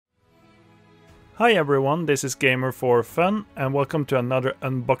Hi everyone, this is Gamer4Fun and welcome to another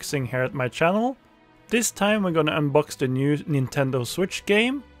unboxing here at my channel. This time we're gonna unbox the new Nintendo Switch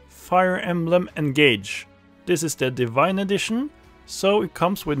game, Fire Emblem Engage. This is the Divine Edition, so it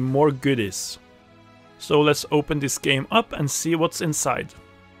comes with more goodies. So let's open this game up and see what's inside.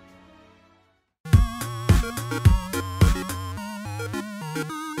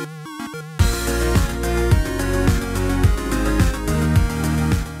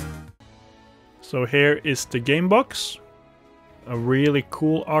 So here is the game box. A really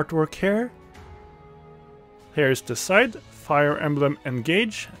cool artwork here. Here's the side, Fire Emblem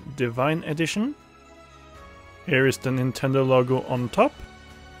Engage Divine Edition. Here is the Nintendo logo on top.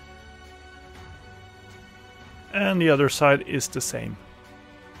 And the other side is the same.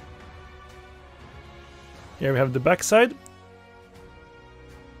 Here we have the back side.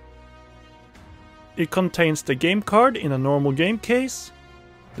 It contains the game card in a normal game case.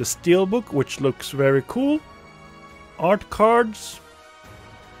 The steelbook, which looks very cool, art cards,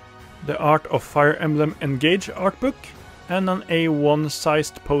 the Art of Fire Emblem Engage artbook, and an A1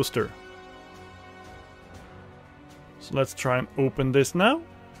 sized poster. So let's try and open this now.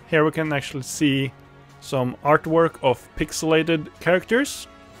 Here we can actually see some artwork of pixelated characters.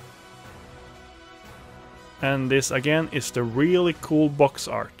 And this again is the really cool box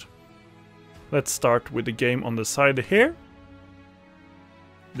art. Let's start with the game on the side here.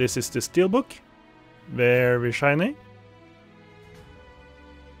 This is the steelbook, very shiny.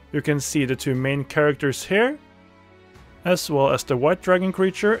 You can see the two main characters here, as well as the white dragon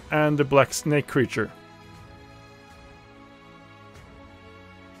creature and the black snake creature.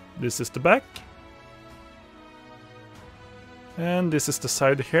 This is the back. And this is the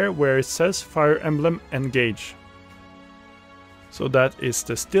side here where it says Fire Emblem Engage. So that is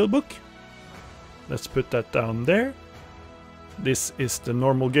the steelbook. Let's put that down there. This is the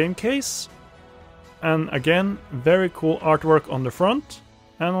normal game case, and again very cool artwork on the front,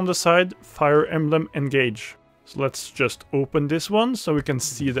 and on the side Fire Emblem Engage. So let's just open this one so we can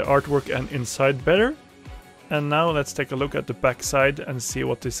see the artwork and inside better. And now let's take a look at the back side and see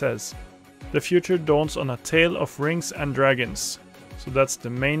what this says. The future dawns on a tale of rings and dragons. So that's the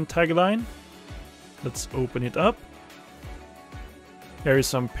main tagline. Let's open it up. Here is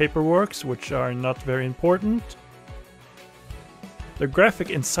some paperwork which are not very important. The graphic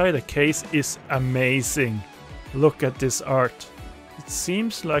inside the case is amazing. Look at this art. It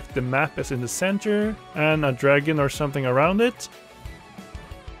seems like the map is in the center and a dragon or something around it.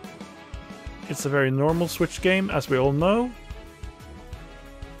 It's a very normal Switch game, as we all know.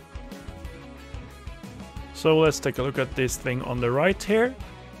 So let's take a look at this thing on the right here.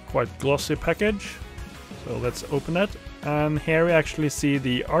 Quite glossy package. So let's open it. And here we actually see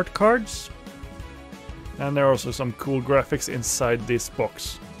the art cards. And there are also some cool graphics inside this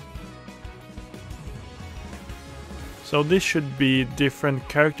box. So this should be different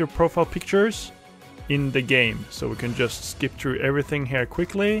character profile pictures in the game. So we can just skip through everything here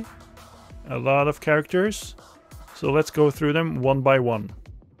quickly. A lot of characters. So let's go through them one by one.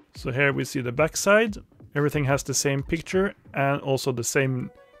 So here we see the back side. Everything has the same picture and also the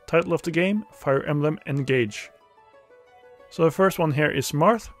same title of the game, Fire Emblem Engage. So the first one here is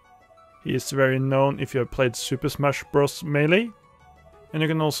Marth. He is very known if you have played Super Smash Bros. Melee. And you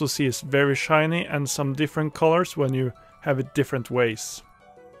can also see it's very shiny and some different colors when you have it different ways.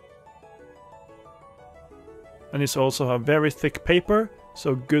 And it's also a very thick paper,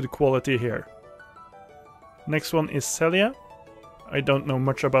 so good quality here. Next one is Celia. I don't know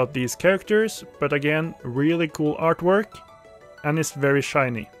much about these characters, but again, really cool artwork, and it's very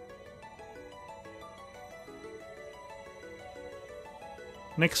shiny.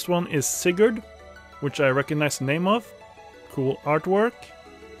 Next one is Sigurd, which I recognize the name of. Cool artwork.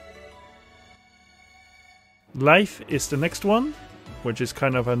 Leif is the next one, which is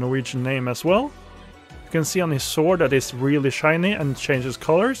kind of a Norwegian name as well. You can see on his sword that it's really shiny and changes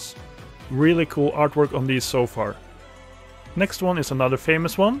colors. Really cool artwork on these so far. Next one is another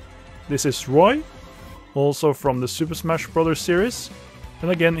famous one. This is Roy, also from the Super Smash Bros. Series. And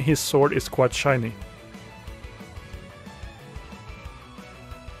again, his sword is quite shiny.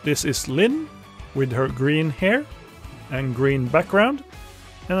 This is Lynn, with her green hair and green background,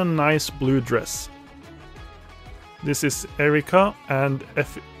 and a nice blue dress. This is Erika and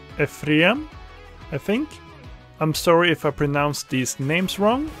Ephraim, I think. I'm sorry if I pronounced these names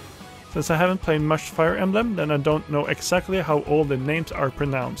wrong. Since I haven't played much Fire Emblem, then I don't know exactly how all the names are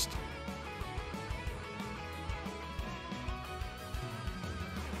pronounced.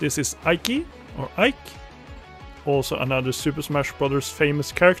 This is Ike, or Ike. Also another Super Smash Bros.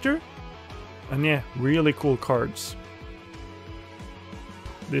 Famous character. And yeah, really cool cards.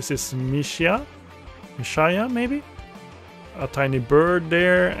 This is Mishia, Shia maybe? A tiny bird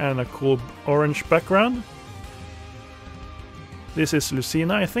there and a cool orange background. This is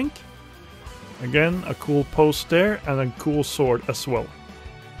Lucina, I think. Again, a cool pose there and a cool sword as well.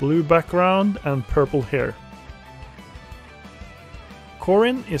 Blue background and purple hair.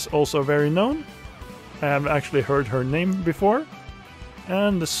 Corin is also very known. I have actually heard her name before.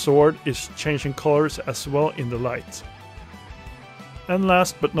 And the sword is changing colors as well in the light. And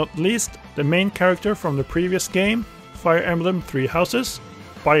last but not least, the main character from the previous game, Fire Emblem Three Houses,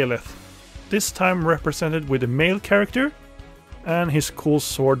 Byleth. This time represented with a male character and his cool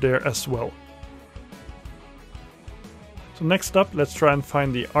sword there as well. So next up, let's try and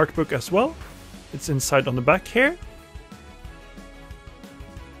find the art book as well. It's inside on the back here.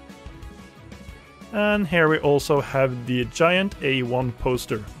 And here we also have the giant A1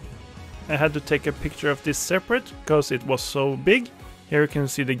 poster. I had to take a picture of this separate because it was so big. Here you can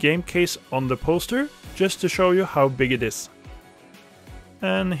see the game case on the poster, just to show you how big it is.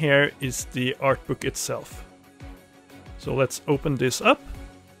 And here is the art book itself. So let's open this up.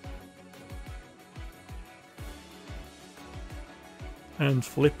 And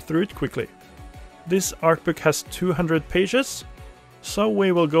flip through it quickly. This art book has 200 pages, so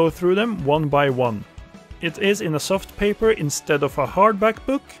we will go through them one by one. It is in a soft paper instead of a hardback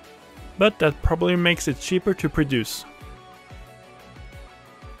book, but that probably makes it cheaper to produce.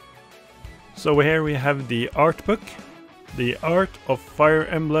 So here we have the art book, The Art of Fire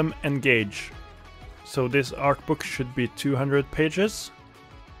Emblem Engage. So this art book should be 200 pages.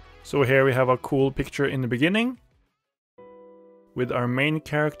 So here we have a cool picture in the beginning, with our main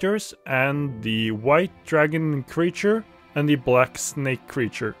characters and the white dragon creature and the black snake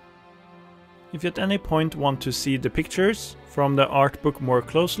creature. If you at any point want to see the pictures from the art book more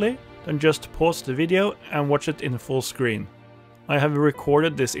closely, then just pause the video and watch it in full screen. I have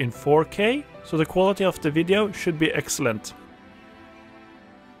recorded this in 4K, so the quality of the video should be excellent.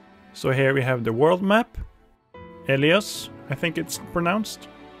 So here we have the world map, Elios, I think it's pronounced,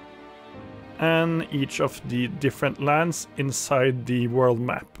 and each of the different lands inside the world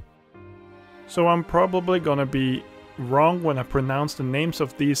map. So I'm probably gonna be wrong when I pronounce the names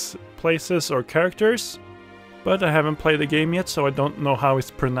of these places or characters, but I haven't played the game yet, so I don't know how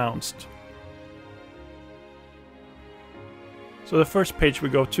it's pronounced. So the first page we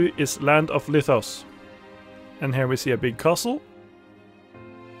go to is Land of Lithos, and here we see a big castle.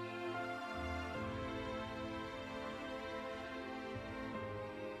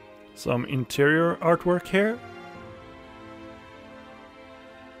 Some interior artwork here.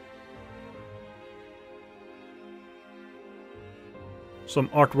 Some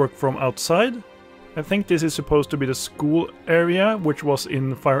artwork from outside. I think this is supposed to be the school area, which was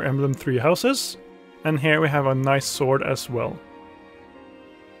in Fire Emblem Three Houses. And here we have a nice sword as well.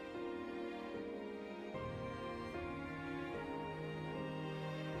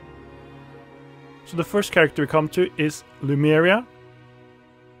 So the first character we come to is Lumeria.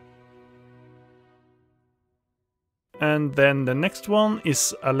 And then the next one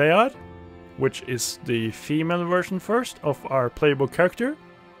is Alear, which is the female version first of our playable character.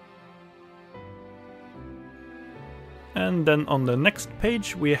 And then on the next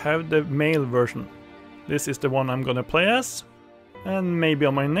page we have the male version. This is the one I'm gonna play as. And maybe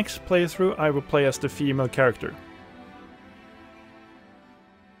on my next playthrough I will play as the female character.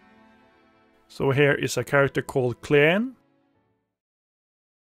 So here is a character called Clean.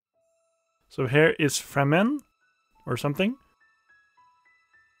 So here is Framen, or something.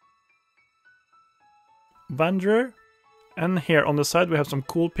 Wanderer. And here on the side we have some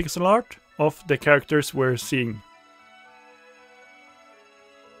cool pixel art of the characters we're seeing.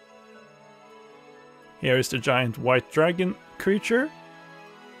 Here is the giant white dragon creature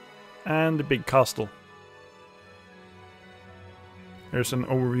and the big castle. Here's an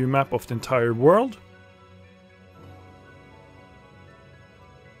overview map of the entire world.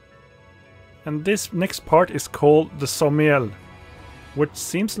 And this next part is called the Sommiel, which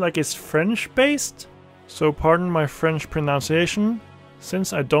seems like it's French based, so pardon my French pronunciation,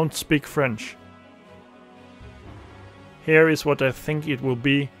 since I don't speak French. Here is what I think it will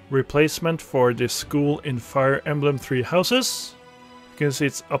be replacement for this school in Fire Emblem Three Houses. You can see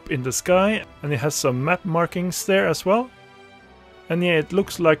it's up in the sky and it has some map markings there as well. And yeah, it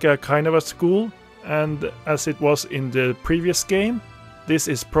looks like a kind of a school, and as it was in the previous game, this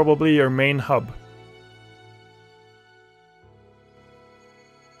is probably your main hub.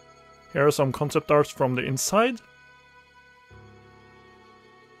 Here are some concept arts from the inside.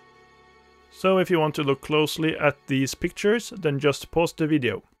 So if you want to look closely at these pictures, then just pause the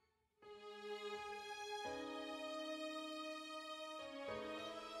video.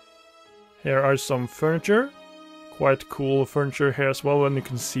 Here are some furniture. Quite cool furniture here as well when you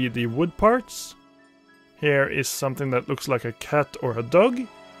can see the wood parts. Here is something that looks like a cat or a dog.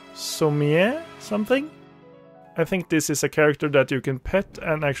 Sommier something. I think this is a character that you can pet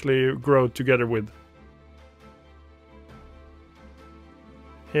and actually grow together with.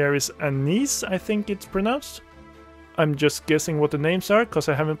 Here is Anise, I think it's pronounced. I'm just guessing what the names are because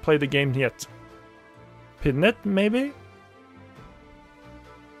I haven't played the game yet. Pinette maybe?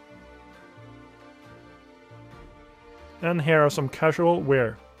 And here are some casual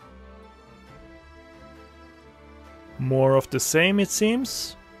wear. More of the same it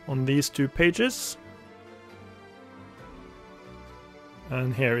seems on these 2 pages.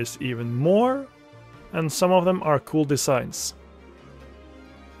 And here is even more. And some of them are cool designs.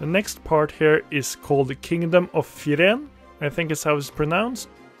 The next part here is called the Kingdom of Firen. I think is how it's pronounced.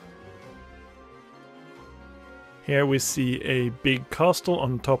 Here we see a big castle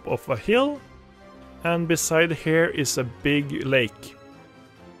on top of a hill. And beside here is a big lake.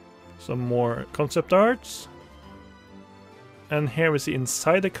 Some more concept arts. And here we see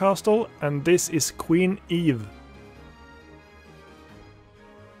inside the castle, and this is Queen Eve.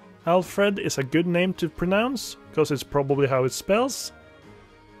 Alfred is a good name to pronounce, because it's probably how it spells.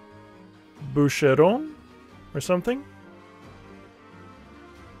 Boucheron, or something.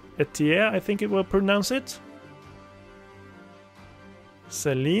 Etienne, I think it will pronounce it.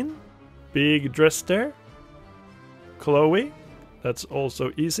 Celine, big dress there. Chloe, that's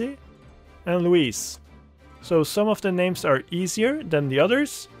also easy. And Louise. So some of the names are easier than the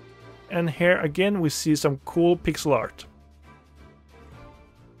others. And here again we see some cool pixel art.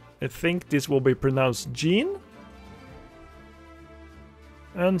 I think this will be pronounced Jean.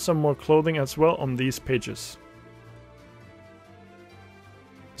 And some more clothing as well on these pages.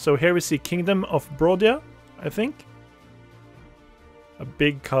 So here we see Kingdom of Brodia, I think. A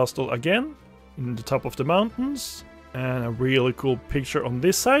big castle again, in the top of the mountains. And a really cool picture on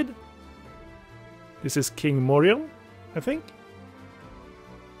this side. This is King Moriel, I think.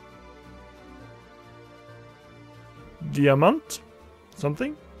 Diamant,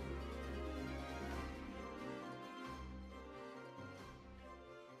 something.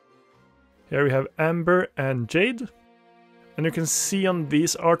 Here we have Amber and Jade. And you can see on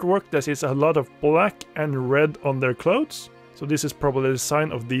these artwork that it's a lot of black and red on their clothes. So this is probably the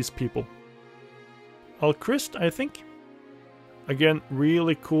sign of these people. Alchrist, I think. Again,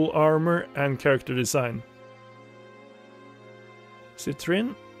 really cool armor and character design.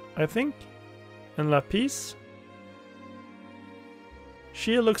 Citrin, I think. And Lapis.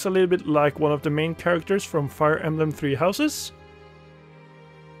 She looks a little bit like one of the main characters from Fire Emblem Three Houses.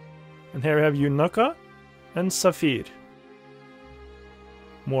 And here we have Yunaka and Saphir.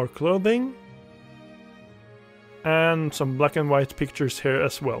 More clothing. And some black and white pictures here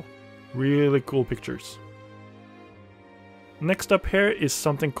as well. Really cool pictures. Next up here is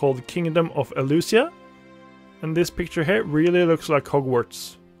something called Kingdom of Elusia. And this picture here really looks like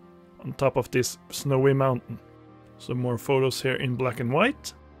Hogwarts. On top of this snowy mountain. Some more photos here in black and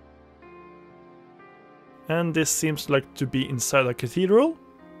white. And this seems like to be inside a cathedral.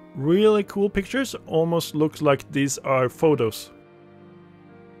 Really cool pictures. Almost looks like these are photos.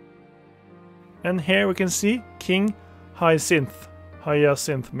 And here we can see King Hyacinth.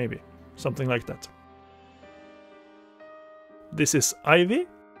 Hyacinth maybe. Something like that. This is Ivy.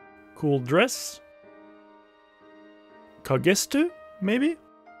 Cool dress. Kagestu, maybe?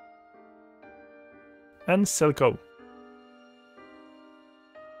 And Selko.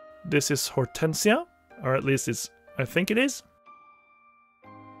 This is Hortensia, or at least I think it is.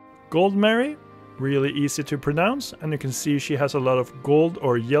 Goldmary, really easy to pronounce, and you can see she has a lot of gold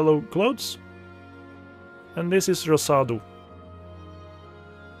or yellow clothes. And this is Rosado.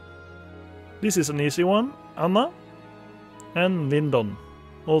 This is an easy one, Anna. And Lyndon,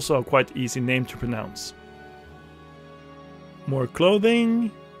 also a quite easy name to pronounce. More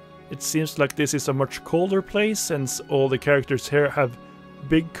clothing. It seems like this is a much colder place since all the characters here have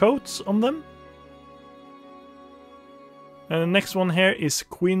big coats on them. And the next one here is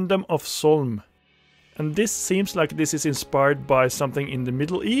Queendom of Solm. And this seems like this is inspired by something in the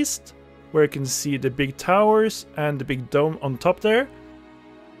Middle East, where you can see the big towers and the big dome on top there.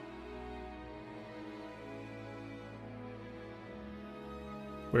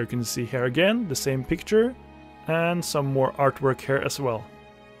 Where you can see here again the same picture and some more artwork here as well.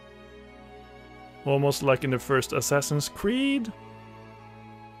 Almost like in the first Assassin's Creed.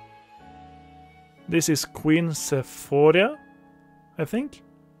 This is Queen Sephoria, I think.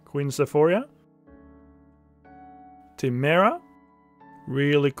 Queen Sephoria. Timera.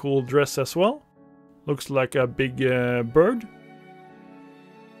 Really cool dress as well. Looks like a big bird.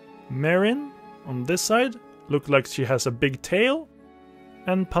 Marin on this side, look like she has a big tail,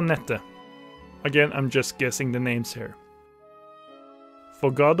 and Panette. Again, I'm just guessing the names here.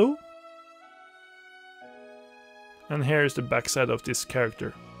 Fogado. And here is the backside of this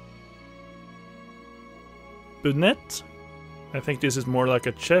character. Bunette. I think this is more like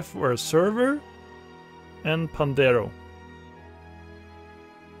a chef or a server. And Pandero.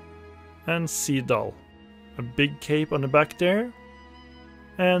 And Seedal. A big cape on the back there.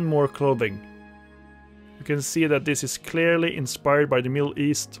 And more clothing. You can see that this is clearly inspired by the Middle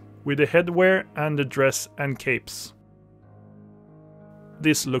East, with the headwear and the dress and capes.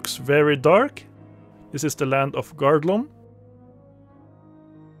 This looks very dark. This is the land of Gardlon.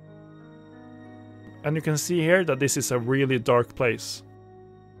 And you can see here that this is a really dark place.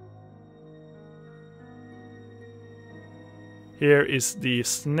 Here is the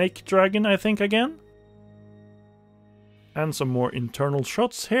snake dragon, I think, again. And some more internal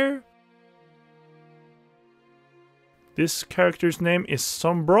shots here. This character's name is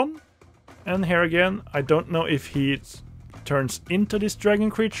Sombron. And here again, I don't know if he turns into this dragon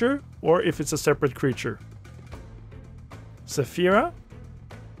creature or if it's a separate creature. Sephira.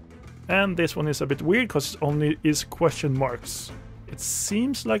 And this one is a bit weird because it only is question marks. It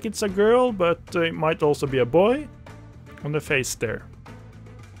seems like it's a girl, but it might also be a boy on the face there.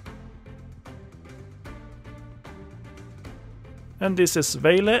 And this is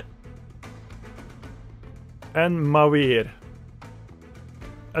Vele and Mawir.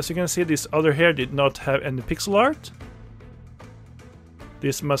 As you can see, this other here did not have any pixel art.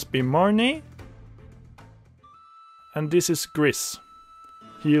 This must be Marnie. And this is Gris.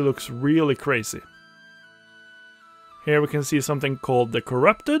 He looks really crazy. Here we can see something called the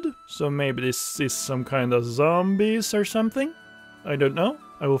Corrupted, so maybe this is some kind of zombies or something. I don't know.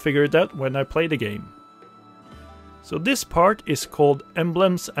 I will figure it out when I play the game. So this part is called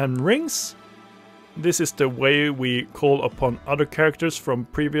Emblems and Rings. This is the way we call upon other characters from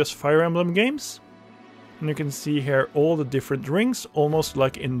previous Fire Emblem games. And you can see here all the different rings, almost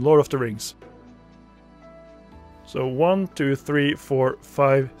like in Lord of the Rings. So 1, 2, 3, 4,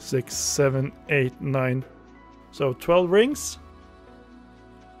 5, 6, 7, 8, 9. So 12 rings.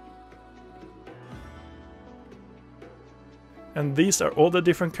 And these are all the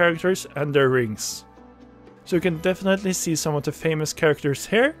different characters and their rings. So you can definitely see some of the famous characters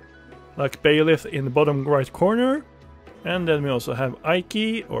here, like Bailiff in the bottom right corner. And then we also have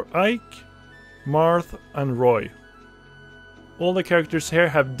Ike or Ike, Marth and Roy. All the characters here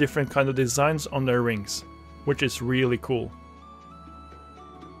have different kind of designs on their rings, which is really cool.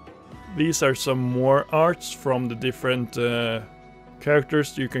 These are some more arts from the different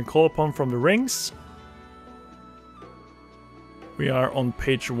characters you can call upon from the rings. We are on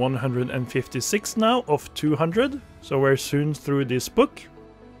page 156 now of 200, so we're soon through this book.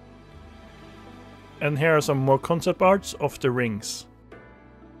 And here are some more concept arts of the rings.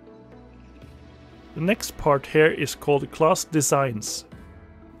 The next part here is called class designs.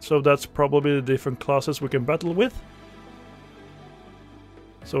 So that's probably the different classes we can battle with.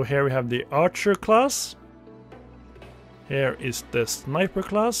 So here we have the archer class. Here is the sniper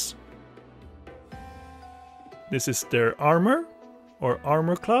class. This is their armor or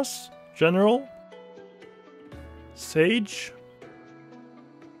armor class, general, sage,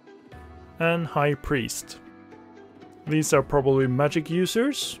 and high priest. These are probably magic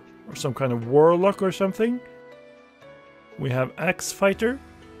users or some kind of warlock or something. We have axe fighter,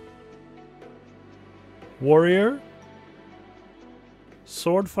 warrior,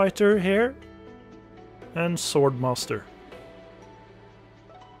 sword fighter here, and sword master.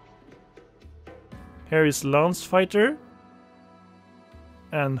 Here is lance fighter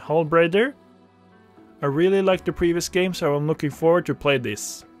and halberdier. I really like the previous game, so I'm looking forward to play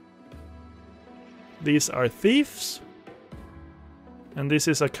this. These are thieves, and this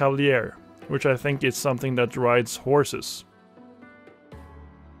is a cavalier, which I think is something that rides horses.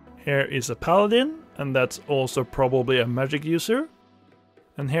 Here is a paladin, and that's also probably a magic user.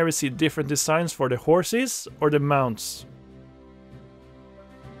 And here we see different designs for the horses or the mounts.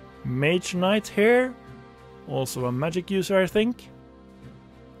 Mage Knight here, also a magic user I think.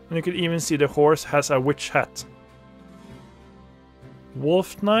 And you can even see the horse has a witch hat.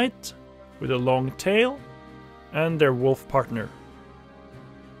 Wolf Knight with a long tail and their wolf partner.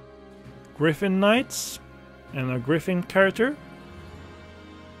 Griffin Knights and a griffin character.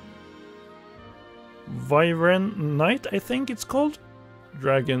 Wyvern Knight I think it's called.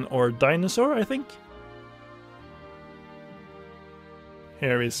 Dragon or dinosaur I think.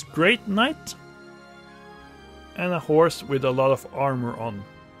 Here is Great Knight. And a horse with a lot of armor on.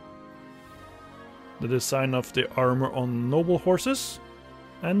 The design of the armor on noble horses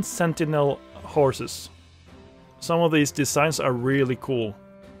and sentinel horses. Some of these designs are really cool.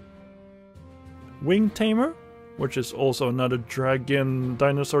 Wing Tamer, which is also another dragon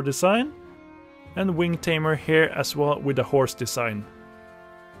dinosaur design, and Wing Tamer here as well with a horse design.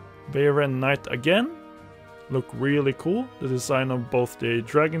 Baren Knight again, look really cool, the design of both the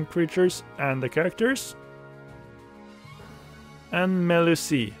dragon creatures and the characters. And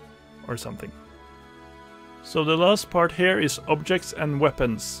Melusi or something. So the last part here is objects and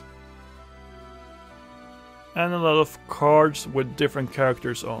weapons. And a lot of cards with different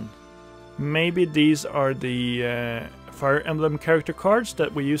characters on. Maybe these are the Fire Emblem character cards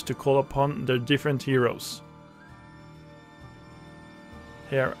that we use to call upon the different heroes.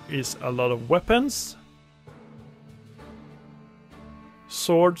 Here is a lot of weapons.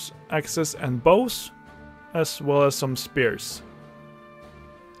 Swords, axes and bows, as well as some spears.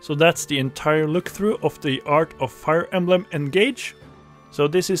 So that's the entire look through of the art of Fire Emblem Engage. So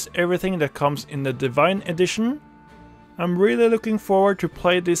this is everything that comes in the Divine Edition. I'm really looking forward to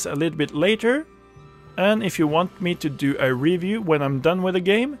play this a little bit later. And if you want me to do a review when I'm done with the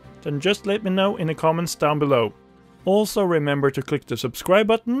game, then just let me know in the comments down below. Also remember to click the subscribe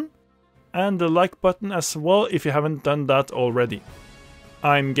button and the like button as well if you haven't done that already.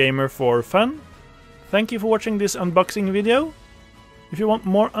 I'm Gamer for Fun. Thank you for watching this unboxing video. If you want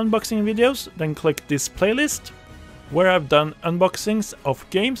more unboxing videos, then click this playlist, where I've done unboxings of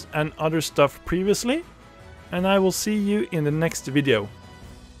games and other stuff previously. And I will see you in the next video.